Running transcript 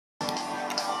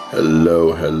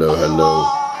Hello,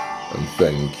 and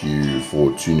thank you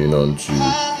for tuning on to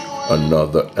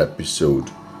another episode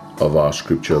of our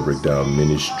scripture breakdown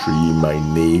ministry. My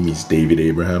name is David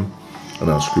Abraham, and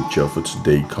our scripture for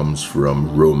today comes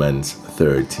from Romans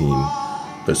 13,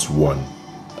 verse 1,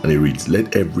 and it reads,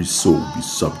 "Let every soul be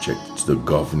subject to the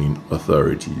governing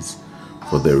authorities,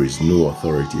 for there is no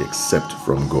authority except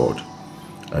from God,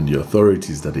 and the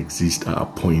authorities that exist are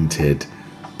appointed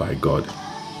by God."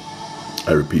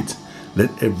 I repeat,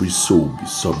 let every soul be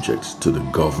subject to the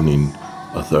governing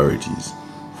authorities,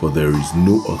 for there is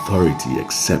no authority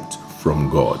except from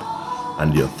God,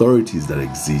 and the authorities that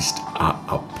exist are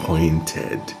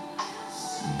appointed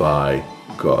by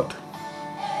God.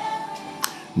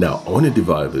 Now, I want to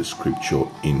divide the scripture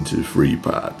into three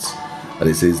parts, and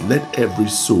it says, let every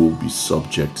soul be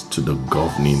subject to the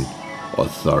governing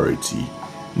authority.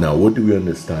 Now, what do we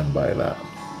understand by that?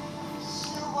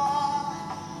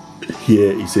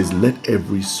 Here it says, let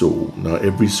every soul. Now,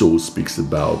 every soul speaks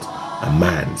about a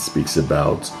man, speaks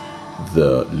about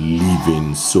the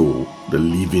living soul, the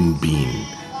living being.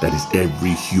 That is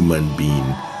every human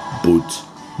being, both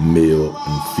male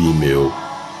and female,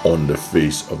 on the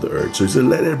face of the earth. So it says,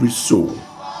 let every soul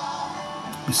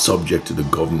be subject to the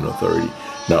governing authority.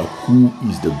 Now, who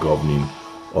is the governing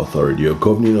authority? A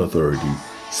governing authority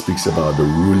speaks about the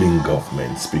ruling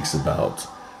government, speaks about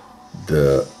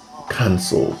the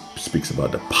council, speaks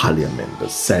about the parliament, the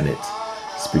senate,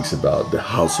 speaks about the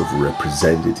house of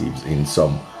representatives in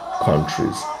some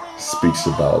countries, speaks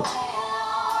about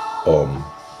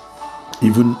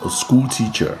even a school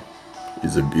teacher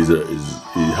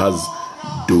has,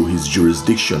 though his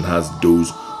jurisdiction has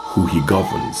those who he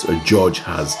governs. A judge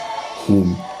has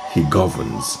whom he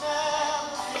governs,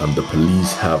 and the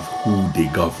police have who they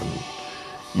govern.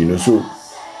 So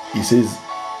he says,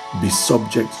 be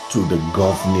subject to the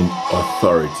governing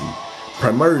authority.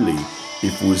 Primarily,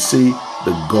 if we say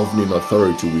the governing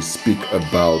authority, we speak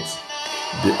about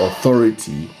the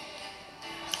authority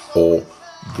or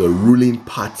the ruling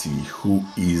party who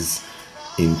is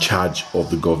in charge of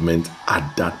the government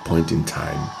at that point in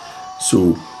time.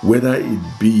 So whether it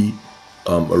be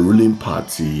a ruling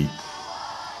party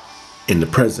in the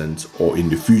present or in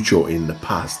the future or in the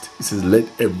past, it says let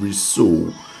every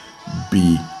soul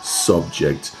be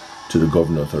subject to the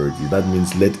governing authority. That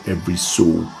means let every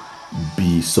soul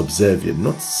be subservient,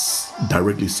 not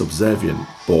directly subservient,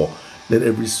 but let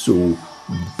every soul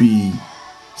be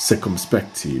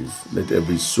circumspective. Let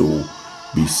every soul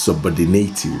be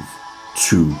subordinative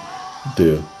to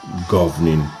the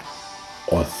governing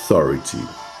authority.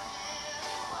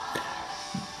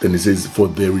 Then it says, for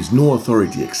there is no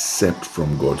authority except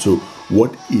from God. So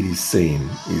what it is saying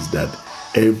is that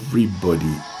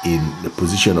everybody in the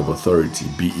position of authority,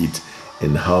 be it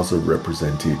in the House of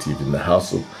Representatives, in the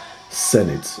House of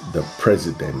Senate, the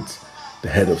President, the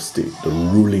head of state, the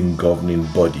ruling governing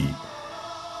body,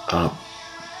 are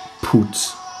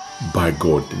put by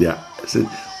God. They are said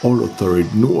all authority,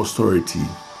 no authority,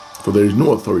 for there is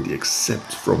no authority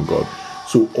except from God.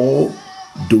 So all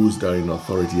those that are in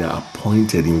authority are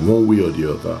appointed in one way or the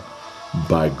other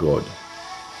by God.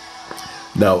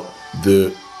 Now,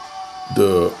 the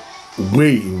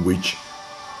way in which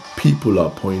people are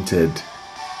appointed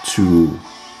to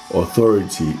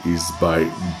authority is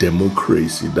by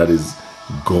democracy, that is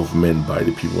government by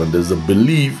the people. And there's a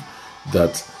belief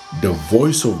that the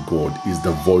voice of God is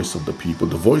the voice of the people.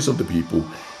 The voice of the people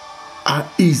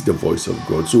is the voice of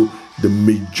God. So the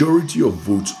majority of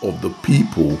votes of the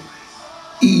people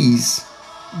is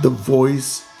the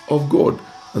voice of God.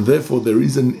 And therefore there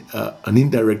is an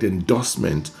indirect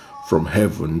endorsement from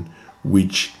heaven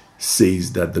which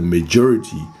says that the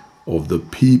majority of the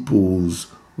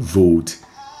people's vote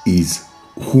is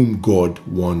whom God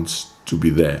wants to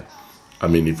be there. I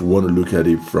mean, if we want to look at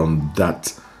it from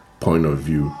that point of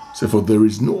view, so for there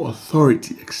is no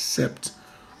authority except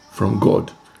from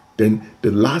God. Then the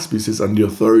last piece is, and the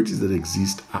authorities that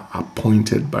exist are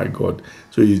appointed by God.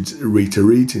 So it's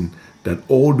reiterating that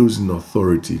all those in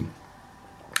authority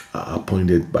are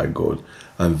appointed by God,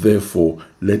 and therefore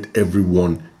let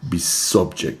everyone be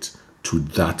subject to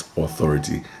that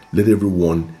authority. Let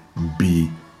everyone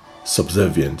be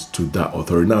subservient to that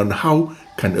authority. Now, how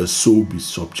can a soul be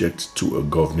subject to a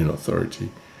governing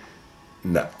authority?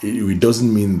 Now, it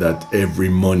doesn't mean that every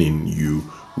morning you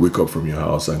wake up from your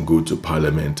house and go to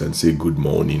parliament and say good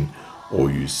morning,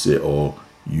 or you say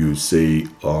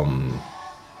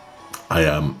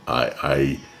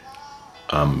I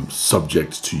am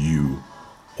subject to you,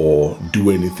 or do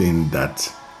anything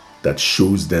that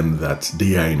shows them that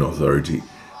they are in authority.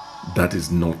 That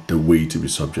is not the way to be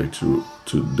subject to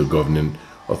the governing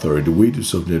authority. The way to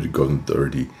subject to governing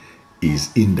authority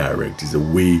is indirect, is a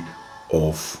way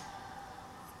of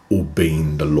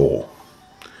obeying the law.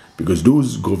 Because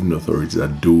those governing authorities are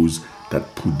those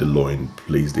that put the law in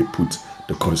place. They put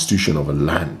the constitution of a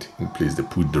land in place. They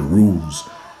put the rules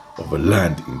of a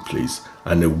land in place.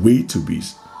 And the way to be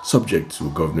subject to a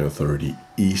governing authority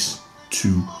is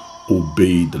to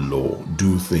obey the law,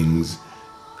 do things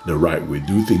the right way,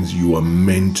 do things you are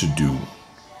meant to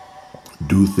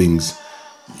do things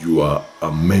you are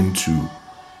meant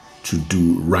to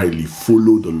do rightly,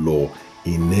 follow the law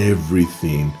in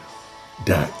everything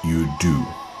that you do.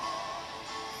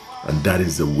 And that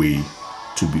is the way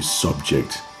to be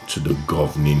subject to the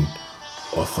governing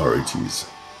authorities.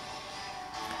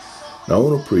 Now I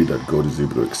want to pray that God is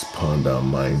able to expand our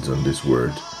minds on this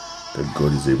word, that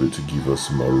God is able to give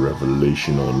us more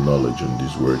revelation or knowledge on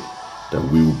this word, that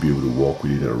we will be able to walk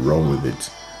with it and run with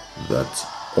it, that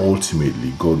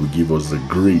ultimately God will give us the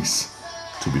grace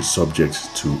to be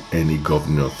subject to any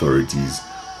governing authorities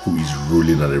who is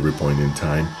ruling at every point in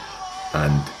time,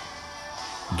 and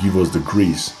give us the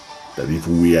grace that if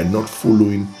we are not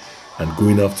following and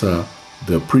going after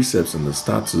the precepts and the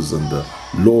statutes and the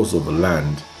laws of the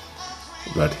land,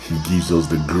 that He gives us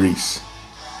the grace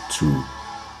to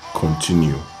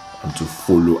continue and to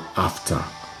follow after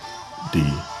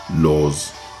the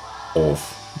laws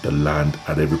of the land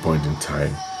at every point in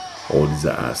time. All these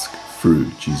I ask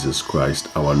through Jesus Christ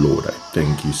our Lord. I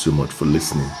thank you so much for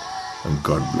listening, and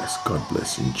God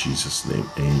bless in Jesus' name.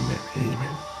 Amen.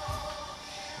 Amen.